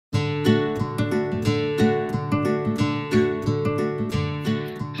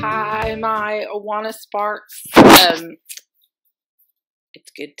Hi, Awana Sparks.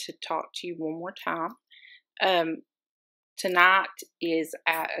 It's good to talk to you one more time. Tonight is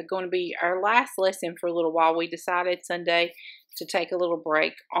going to be our last lesson for a little while. We decided Sunday to take a little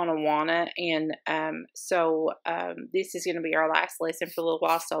break on Awana, and this is going to be our last lesson for a little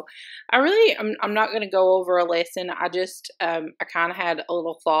while. So I'm not going to go over a lesson. I kind of had a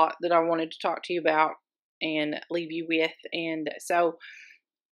little thought that I wanted to talk to you about and leave you with. And so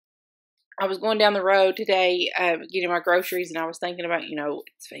I was going down the road today, getting my groceries, and I was thinking about,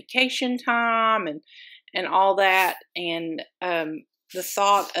 it's vacation time and all that. And the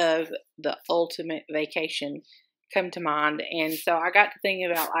thought of the ultimate vacation come to mind. And so I got to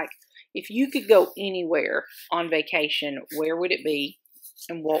thinking about, like, if you could go anywhere on vacation, where would it be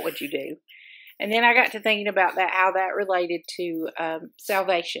and what would you do? And then I got to thinking about how that related to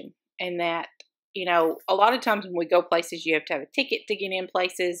salvation, and that, a lot of times when we go places, you have to have a ticket to get in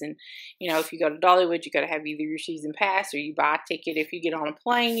places. And, if you go to Dollywood, you got to have either your season pass or you buy a ticket. If you get on a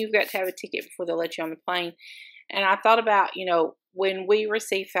plane, you've got to have a ticket before they let you on the plane. And I thought about, when we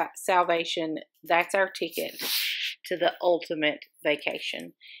receive salvation, that's our ticket to the ultimate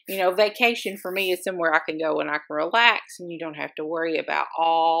vacation. Vacation for me is somewhere I can go and I can relax, and you don't have to worry about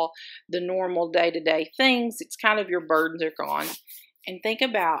all the normal day-to-day things. It's kind of, your burdens are gone. And think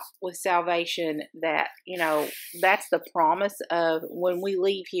about with salvation that, that's the promise of when we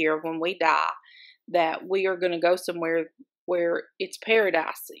leave here, when we die, that we are going to go somewhere where it's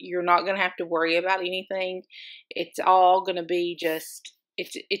paradise. You're not going to have to worry about anything. It's all going to be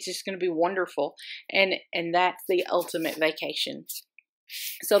it's just going to be wonderful. And that's the ultimate vacation.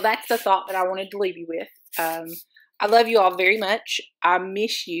 So that's the thought that I wanted to leave you with. I love you all very much. I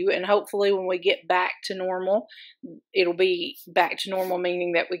miss you, and hopefully when we get back to normal, it'll be back to normal,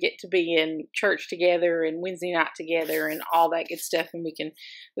 meaning that we get to be in church together and Wednesday night together and all that good stuff, and we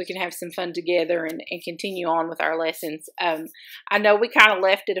can have some fun together and continue on with our lessons. I know we kind of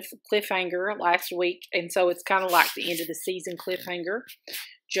left it a cliffhanger last week, and so it's kind of like the end of the season cliffhanger.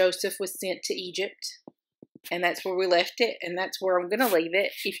 Joseph was sent to Egypt. And that's where we left it, and that's where I'm going to leave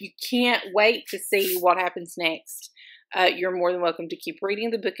it. If you can't wait to see what happens next, you're more than welcome to keep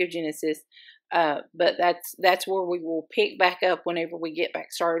reading the book of Genesis. But that's where we will pick back up whenever we get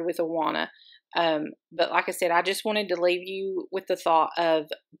back started with Awana. But like I said, I just wanted to leave you with the thought of,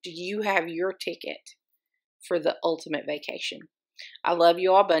 do you have your ticket for the ultimate vacation? I love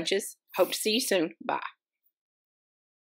you all bunches. Hope to see you soon. Bye.